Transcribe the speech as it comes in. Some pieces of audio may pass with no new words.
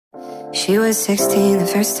She was 16 the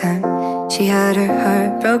first time she had her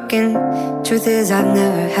heart broken. Truth is, I've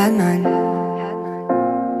never had mine.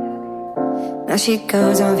 Now she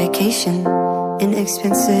goes on vacation in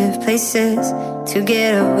expensive places to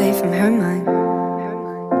get away from her mind.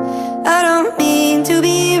 I don't mean to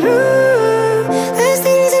be rude, there's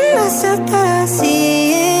things in myself that I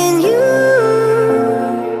see in you.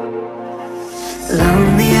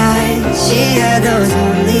 Lonely eyes, she had those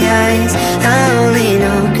lonely eyes. I only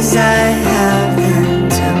know 'cause I have them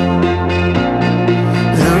too.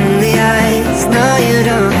 Lonely eyes, no, you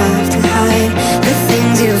don't have to hide the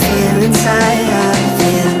things you feel inside. I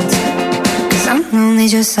feel too, 'cause I'm lonely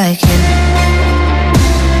just like you.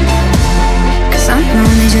 'Cause I'm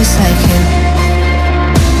lonely just like you.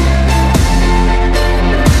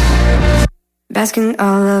 Basking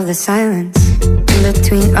all of the silence in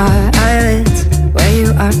between our eyelids. Where you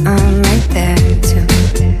are, I'm right there too.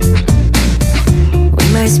 We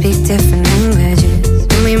might speak different languages,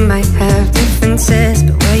 and we might have